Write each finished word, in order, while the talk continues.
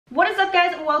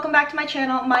guys, welcome back to my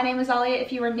channel. My name is Alya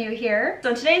if you are new here.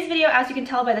 So in today's video, as you can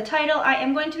tell by the title, I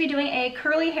am going to be doing a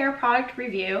curly hair product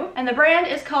review, and the brand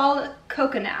is called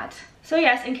Cocunat. So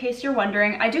yes, in case you're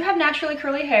wondering, I do have naturally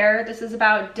curly hair. This is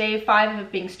about day 5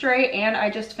 of being straight, and I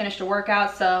just finished a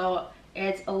workout, so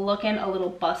it's looking a little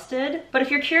busted. But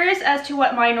if you're curious as to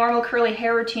what my normal curly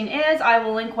hair routine is, I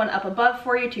will link one up above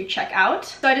for you to check out.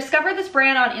 So I discovered this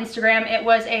brand on Instagram. It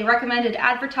was a recommended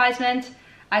advertisement.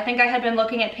 I think I had been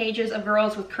looking at pages of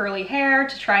girls with curly hair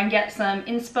to try and get some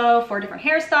inspo for different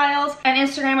hairstyles. And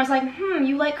Instagram was like,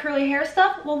 you like curly hair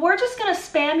stuff? Well, we're just gonna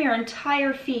spam your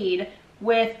entire feed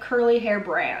with curly hair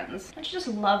brands. Don't you just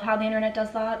love how the internet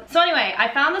does that? So anyway, I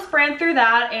found this brand through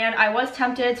that and I was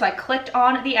tempted, so I clicked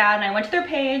on the ad and I went to their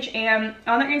page, and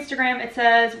on their Instagram it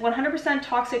says 100%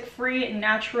 toxic free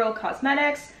natural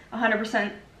cosmetics,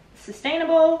 100%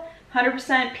 sustainable,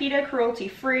 100% PETA cruelty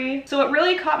free. So what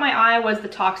really caught my eye was the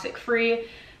toxic free.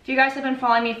 If you guys have been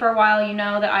following me for a while, you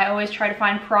know that I always try to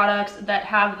find products that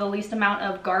have the least amount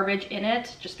of garbage in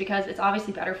it, just because it's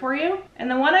obviously better for you.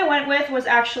 And the one I went with was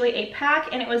actually a pack,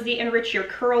 and it was the Enrich Your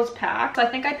Curls pack. So I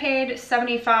think I paid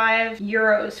 75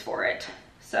 euros for it.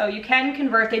 So you can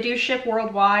convert, they do ship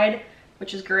worldwide,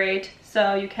 which is great.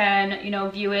 So you can,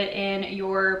 view it in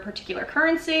your particular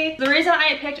currency. The reason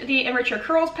I picked the Enrich Your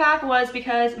Curls pack was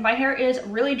because my hair is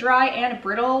really dry and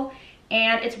brittle,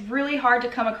 and it's really hard to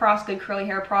come across good curly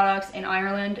hair products in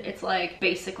Ireland. It's like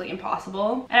basically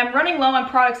impossible. And I'm running low on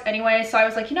products anyway, so I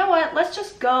was like, you know what? Let's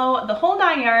just go the whole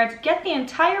 9 yards, get the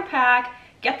entire pack,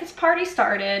 get this party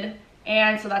started.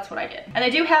 And so that's what I did. And they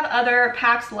do have other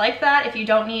packs like that. If you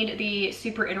don't need the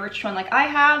super enriched one like I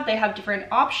have, they have different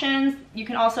options. You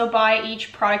can also buy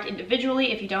each product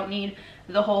individually if you don't need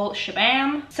the whole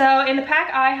shabam. So in the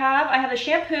pack I have the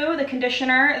shampoo, the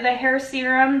conditioner, the hair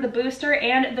serum, the booster,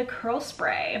 and the curl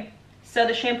spray. So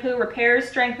the shampoo repairs,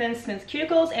 strengthens, smooths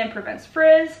cuticles, and prevents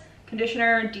frizz.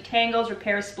 Conditioner detangles,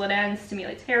 repairs split ends,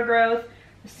 stimulates hair growth.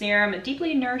 The serum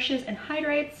deeply nourishes and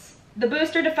hydrates. The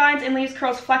booster defines and leaves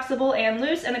curls flexible and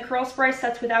loose, and the curl spray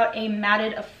sets without a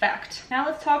matted effect. Now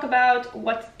let's talk about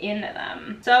what's in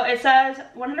them. So it says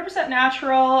 100%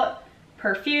 natural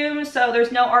perfume, so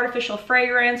there's no artificial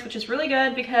fragrance, which is really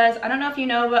good because I don't know if you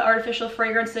know, but artificial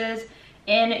fragrances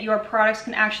in your products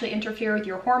can actually interfere with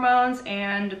your hormones,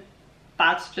 and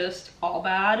that's just all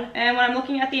bad. And when I'm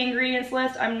looking at the ingredients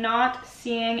list, I'm not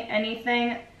seeing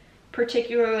anything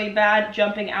particularly bad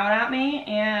jumping out at me,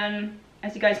 and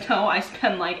as you guys know, I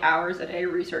spend like hours a day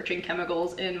researching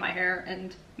chemicals in my hair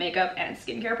and makeup and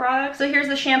skincare products. So here's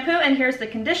the shampoo and here's the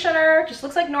conditioner. Just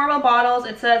looks like normal bottles.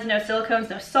 It says no silicones,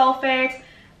 no sulfates.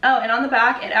 Oh, and on the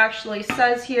back it actually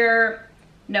says here,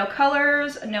 no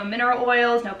colors, no mineral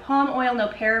oils, no palm oil, no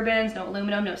parabens, no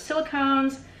aluminum, no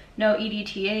silicones, no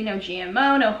EDTA, no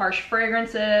GMO, no harsh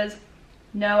fragrances,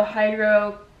 no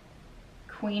hydroquinone,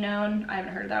 I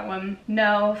haven't heard of that one,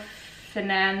 no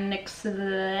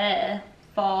phenanixol,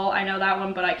 I know that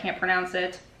one, but I can't pronounce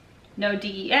it. No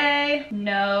DEA,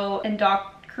 no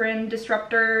endocrine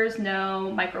disruptors,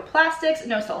 no microplastics,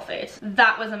 no sulfates.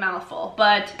 That was a mouthful,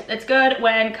 but it's good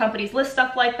when companies list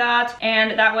stuff like that,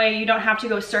 and that way you don't have to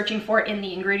go searching for it in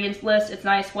the ingredients list. It's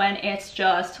nice when it's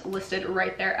just listed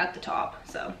right there at the top.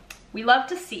 So we love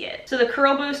to see it. So the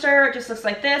curl booster just looks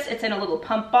like this. It's in a little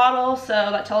pump bottle,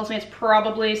 so that tells me it's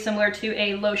probably similar to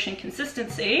a lotion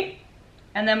consistency.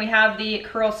 And then we have the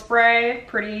curl spray,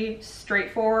 pretty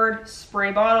straightforward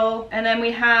spray bottle. And then we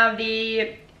have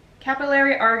the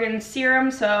capillary argan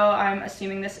serum, so I'm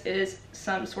assuming this is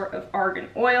some sort of argan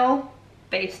oil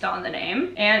based on the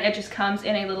name. And it just comes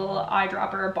in a little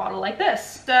eyedropper bottle like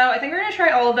this. So I think we're gonna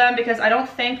try all of them because I don't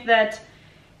think that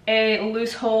a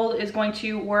loose hold is going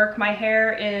to work. My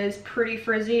hair is pretty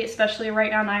frizzy, especially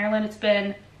right now in Ireland. It's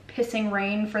been pissing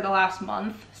rain for the last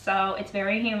month, so it's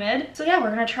very humid. So yeah, we're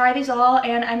gonna try these all,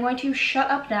 and I'm going to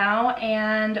shut up now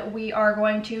and we are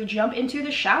going to jump into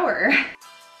the shower.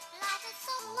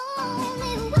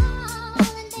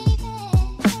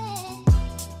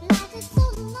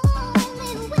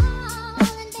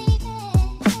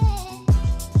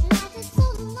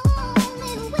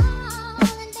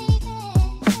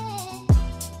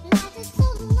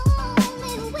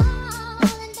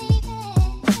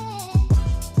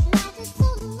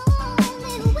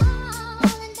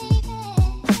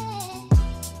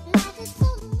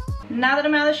 Now that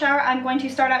I'm out of the shower, I'm going to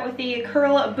start out with the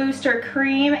Curl Booster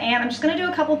Cream, and I'm just going to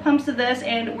do a couple pumps of this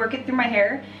and work it through my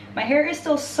hair. My hair is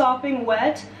still sopping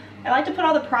wet. I like to put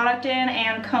all the product in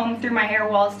and comb through my hair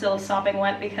while it's still sopping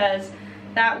wet, because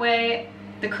that way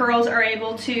the curls are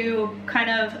able to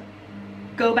kind of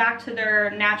go back to their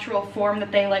natural form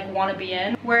that they like want to be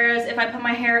in. Whereas if I put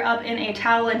my hair up in a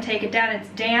towel and take it down, it's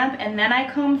damp, and then I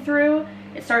comb through,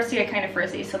 it starts to get kind of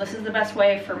frizzy. So this is the best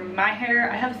way for my hair.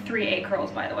 I have 3A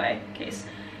curls, by the way,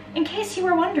 in case you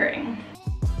were wondering.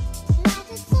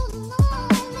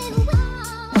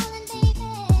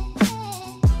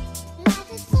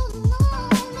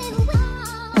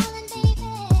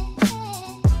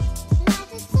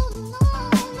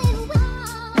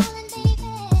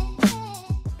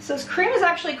 So this cream is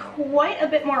actually quite a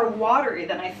bit more watery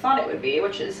than I thought it would be,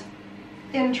 which is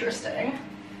interesting.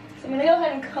 So I'm gonna go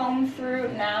ahead and comb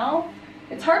through now.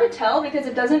 It's hard to tell because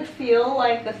it doesn't feel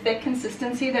like the thick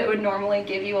consistency that would normally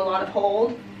give you a lot of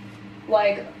hold,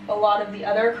 like a lot of the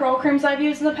other curl creams I've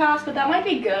used in the past, but that might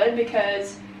be good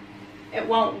because it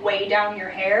won't weigh down your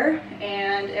hair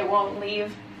and it won't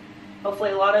leave,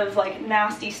 hopefully, a lot of like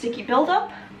nasty sticky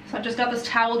buildup. So I've just got this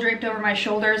towel draped over my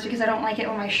shoulders because I don't like it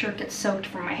when my shirt gets soaked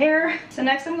from my hair. So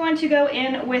next I'm going to go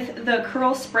in with the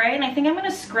curl spray, and I think I'm going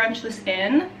to scrunch this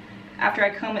in after I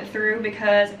comb it through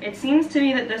because it seems to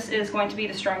me that this is going to be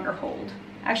the stronger hold.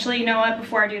 Actually, you know what,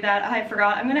 before I do that, I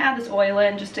forgot, I'm going to add this oil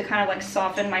in just to kind of like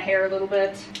soften my hair a little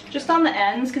bit. Just on the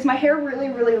ends, because my hair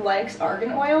really likes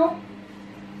argan oil.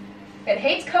 It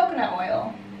hates coconut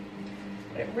oil,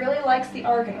 but it really likes the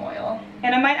argan oil.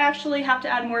 And I might actually have to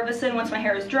add more of this in once my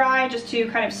hair is dry, just to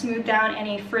kind of smooth down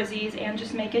any frizzies and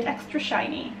just make it extra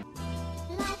shiny.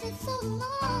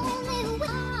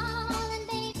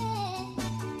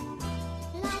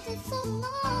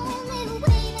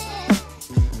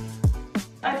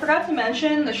 I forgot to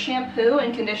mention the shampoo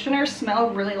and conditioner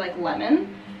smell really like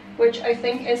lemon, which I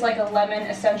think is like a lemon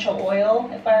essential oil,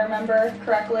 if I remember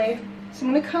correctly. So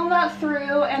I'm going to comb that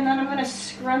through, and then I'm going to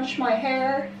scrunch my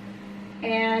hair,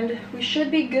 and we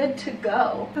should be good to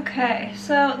go. Okay,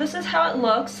 so this is how it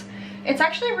looks. It's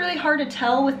actually really hard to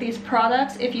tell with these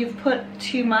products if you've put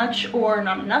too much or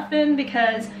not enough in,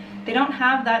 because they don't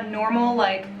have that normal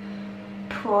like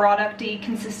product-y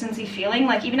consistency feeling.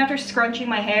 Like even after scrunching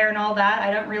my hair and all that,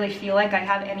 I don't really feel like I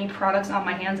have any products on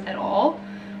my hands at all,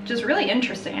 which is really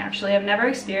interesting actually. I've never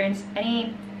experienced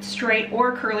any straight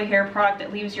or curly hair product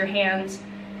that leaves your hands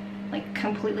like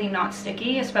completely not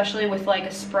sticky, especially with like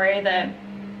a spray that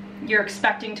you're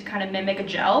expecting to kind of mimic a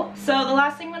gel. So the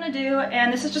last thing I'm going to do,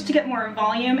 and this is just to get more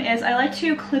volume, is I like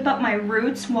to clip up my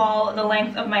roots while the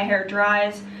length of my hair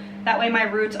dries. That way my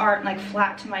roots aren't like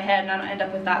flat to my head and I don't end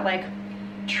up with that like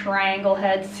triangle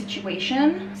head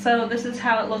situation. So this is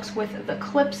how it looks with the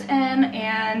clips in,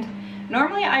 and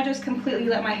normally I just completely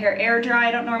let my hair air dry.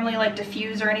 I don't normally like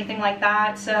diffuse or anything like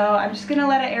that, so I'm just gonna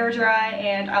let it air dry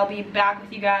and I'll be back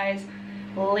with you guys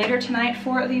later tonight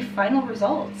for the final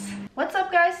results. What's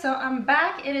up guys? So I'm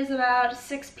back. It is about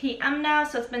 6 p.m. now,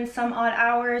 so it's been some odd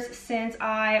hours since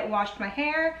I washed my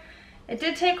hair. It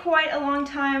did take quite a long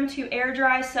time to air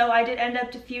dry, so I did end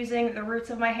up diffusing the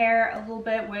roots of my hair a little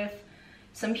bit with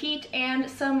some heat and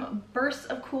some bursts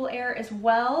of cool air as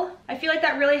well. I feel like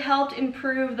that really helped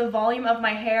improve the volume of my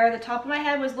hair. The top of my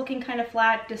head was looking kind of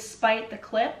flat despite the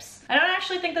clips. I don't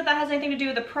actually think that that has anything to do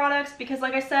with the products because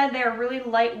like I said, they're really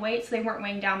lightweight, so they weren't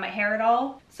weighing down my hair at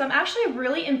all. So I'm actually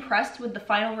really impressed with the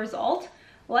final result.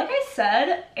 Like I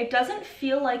said, it doesn't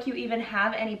feel like you even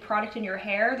have any product in your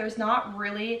hair. There's not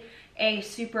really a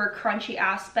super crunchy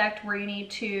aspect where you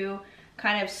need to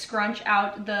kind of scrunch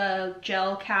out the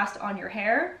gel cast on your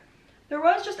hair. There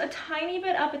was just a tiny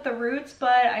bit up at the roots,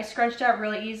 but I scrunched out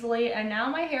really easily, and now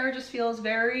my hair just feels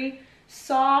very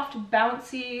soft,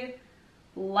 bouncy,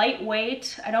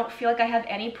 lightweight. I don't feel like I have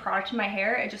any product in my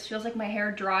hair. It just feels like my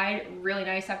hair dried really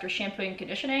nice after shampooing and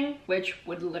conditioning, which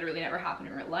would literally never happen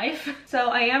in real life.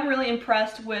 So I am really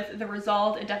impressed with the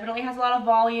result. It definitely has a lot of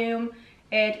volume.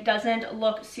 It doesn't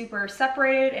look super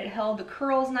separated. It held the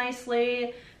curls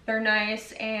nicely. They're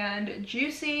nice and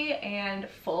juicy and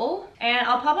full. And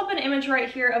I'll pop up an image right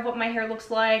here of what my hair looks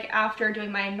like after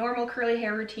doing my normal curly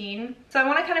hair routine. So I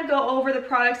want to kind of go over the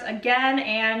products again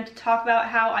and talk about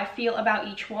how I feel about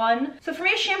each one. So for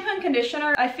me, shampoo and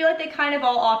conditioner, I feel like they kind of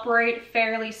all operate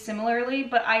fairly similarly,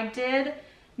 but I did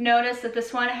notice that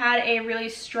this one had a really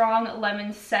strong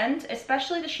lemon scent,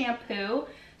 especially the shampoo.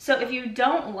 So if you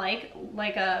don't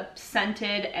like a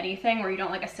scented anything, or you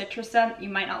don't like a citrus scent, you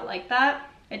might not like that.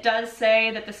 It does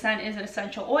say that the scent is an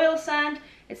essential oil scent.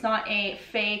 It's not a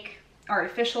fake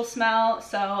artificial smell,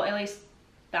 so at least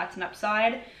that's an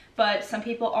upside. But some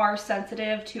people are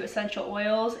sensitive to essential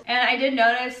oils. And I did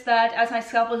notice that as my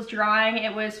scalp was drying,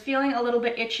 it was feeling a little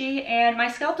bit itchy, and my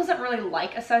scalp doesn't really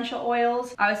like essential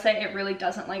oils. I would say it really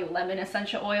doesn't like lemon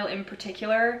essential oil in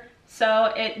particular.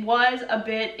 So it was a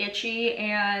bit itchy,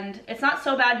 and it's not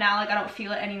so bad now, like I don't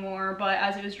feel it anymore, but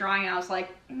as it was drying I was like,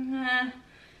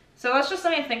 So that's just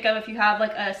something to think of if you have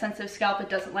like a sensitive scalp that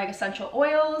doesn't like essential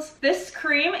oils. This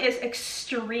cream is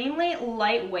extremely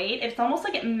lightweight. It's almost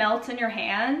like it melts in your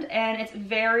hand, and it's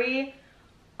very,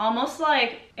 almost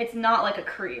like, it's not like a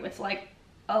cream. It's like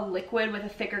a liquid with a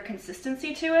thicker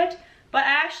consistency to it. But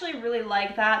I actually really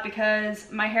like that because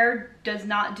my hair does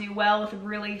not do well with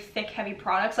really thick, heavy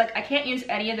products. Like I can't use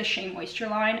any of the Shea Moisture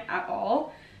line at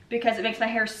all, because it makes my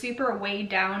hair super weighed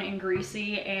down and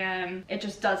greasy, and it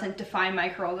just doesn't define my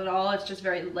curls at all. It's just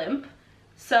very limp.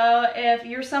 So if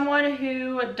you're someone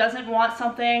who doesn't want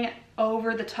something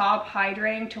over the top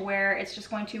hydrating to where it's just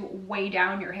going to weigh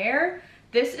down your hair,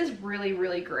 this is really,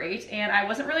 really great. And I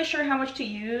wasn't really sure how much to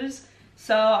use,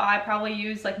 so I probably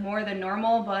used like more than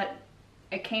normal, but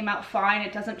it came out fine.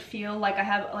 It doesn't feel like I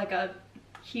have like a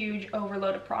huge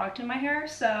overload of product in my hair,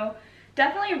 so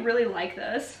definitely really like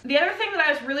this. The other thing that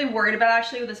I was really worried about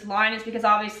actually with this line is because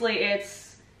obviously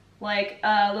it's like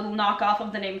a little knockoff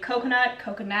of the name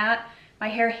Cocunat. My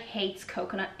hair hates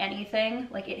coconut anything,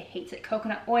 like it hates it.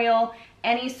 Coconut oil,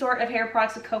 any sort of hair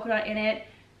products with coconut in it,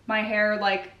 my hair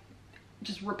like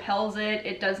just repels it.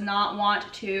 It does not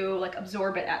want to like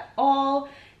absorb it at all,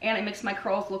 and it makes my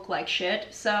curls look like shit.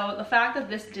 So the fact that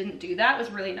this didn't do that was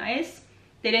really nice.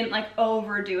 They didn't like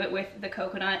overdo it with the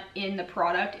coconut in the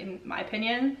product, in my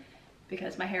opinion,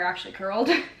 because my hair actually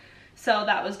curled. So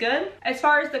that was good. As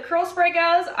far as the curl spray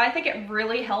goes, I think it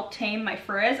really helped tame my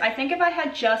frizz. I think if I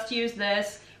had just used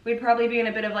this, we'd probably be in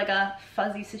a bit of like a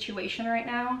fuzzy situation right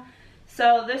now.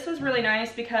 So this was really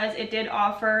nice because it did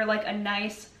offer like a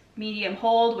nice medium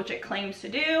hold, which it claims to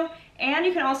do. And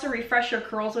you can also refresh your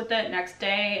curls with it next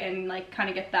day and like kind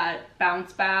of get that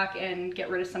bounce back and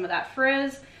get rid of some of that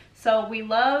frizz. So we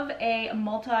love a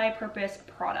multi-purpose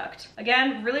product.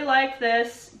 Again, really like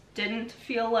this. Didn't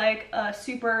feel like a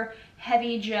super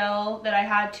heavy gel that I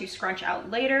had to scrunch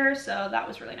out later, so that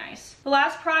was really nice. The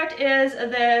last product is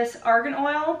this argan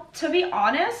oil. To be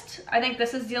honest, I think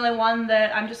this is the only one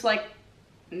that I'm just like,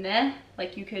 meh.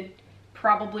 Like you could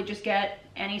probably just get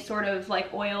any sort of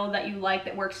like oil that you like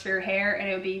that works for your hair and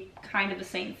it would be kind of the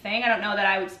same thing. I don't know that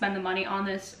I would spend the money on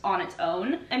this on its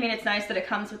own. I mean, it's nice that it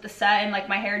comes with the set, and like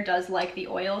my hair does like the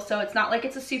oil, so it's not like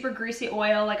it's a super greasy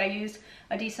oil. Like I used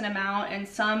a decent amount, and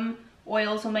some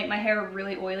oils will make my hair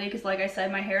really oily because like I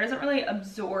said, my hair doesn't really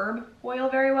absorb oil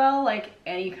very well, like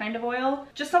any kind of oil.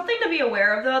 Just something to be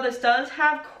aware of though, this does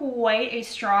have quite a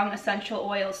strong essential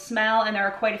oil smell, and there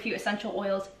are quite a few essential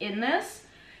oils in this.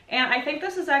 And I think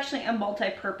this is actually a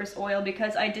multi-purpose oil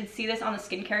because I did see this on the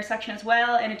skincare section as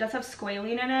well, and it does have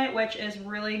squalene in it, which is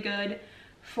really good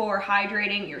for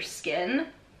hydrating your skin.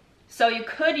 So you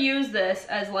could use this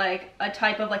as like a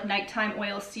type of like nighttime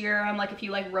oil serum, like if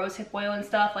you like rosehip oil and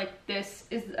stuff, like this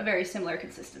is a very similar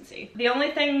consistency. The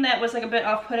only thing that was like a bit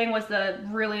off-putting was the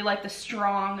really like the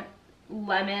strong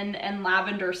lemon and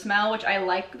lavender smell, which I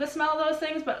like the smell of those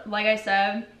things, but like I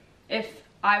said, if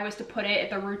I was to put it at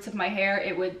the roots of my hair,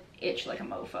 it would itch like a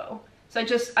mofo. So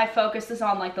I focus this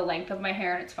on like the length of my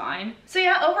hair and it's fine. So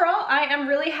yeah, overall, I am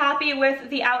really happy with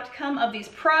the outcome of these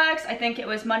products. I think it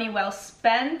was money well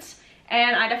spent,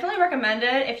 and I definitely recommend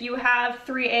it if you have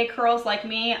 3A curls like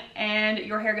me and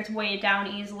your hair gets weighed down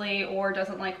easily or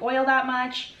doesn't like oil that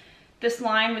much. This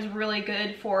line was really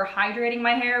good for hydrating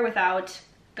my hair without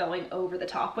going over the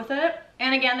top with it.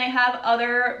 And again, they have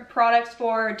other products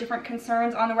for different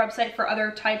concerns on the website for other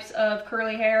types of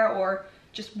curly hair or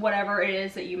just whatever it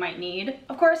is that you might need.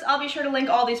 Of course, I'll be sure to link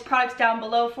all these products down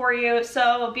below for you,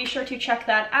 so be sure to check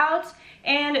that out.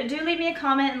 And do leave me a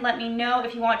comment and let me know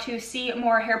if you want to see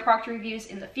more hair product reviews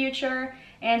in the future.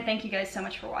 And thank you guys so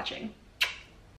much for watching.